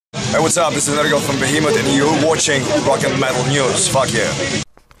Hey, what's up? This is Nergal from Behemoth, and you're watching Rock and Metal News. Fuck yeah.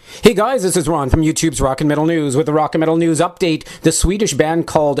 Hey guys, this is Ron from YouTube's Rock and Metal News with the Rock and Metal News update. The Swedish band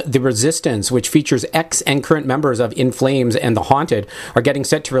called The Resistance, which features ex and current members of In Flames and The Haunted, are getting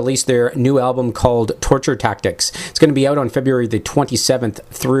set to release their new album called Torture Tactics. It's going to be out on February the 27th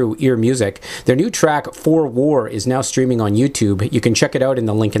through Ear Music. Their new track, For War, is now streaming on YouTube. You can check it out in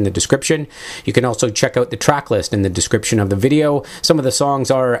the link in the description. You can also check out the track list in the description of the video. Some of the songs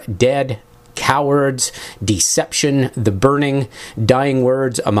are Dead, Cowards, Deception, The Burning, Dying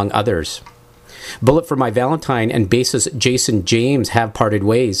Words, among others. Bullet for My Valentine and bassist Jason James have parted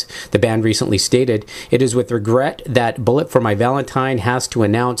ways. The band recently stated, "It is with regret that Bullet for My Valentine has to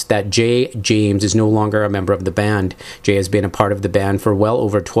announce that Jay James is no longer a member of the band. Jay has been a part of the band for well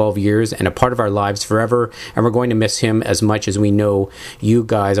over 12 years and a part of our lives forever, and we're going to miss him as much as we know you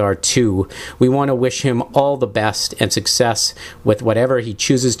guys are too. We want to wish him all the best and success with whatever he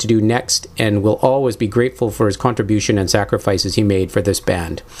chooses to do next, and will always be grateful for his contribution and sacrifices he made for this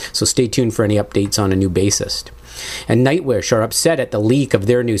band." So stay tuned for any updates on a new bassist. And Nightwish are upset at the leak of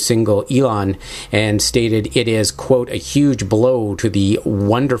their new single Elan and stated it is, quote, a huge blow to the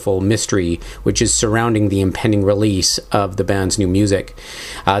wonderful mystery which is surrounding the impending release of the band's new music.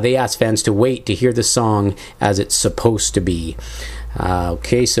 They asked fans to wait to hear the song as it's supposed to be.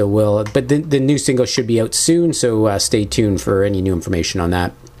 Okay, so but the new single should be out soon, so stay tuned for any new information on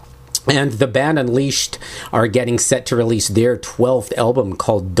that. And the band Unleashed are getting set to release their 12th album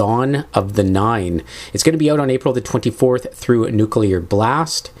called Dawn of the Nine. It's going to be out on April the 24th through Nuclear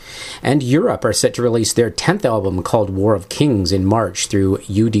Blast. And Europe are set to release their 10th album called War of Kings in March through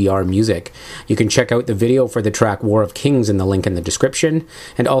UDR Music. You can check out the video for the track War of Kings in the link in the description.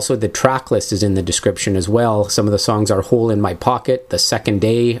 And also the track list is in the description as well. Some of the songs are Hole in My Pocket, The Second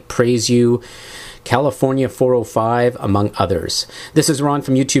Day, Praise You, California 405, among others. This is Ron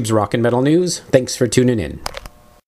from YouTube's Rock and Metal News. Thanks for tuning in.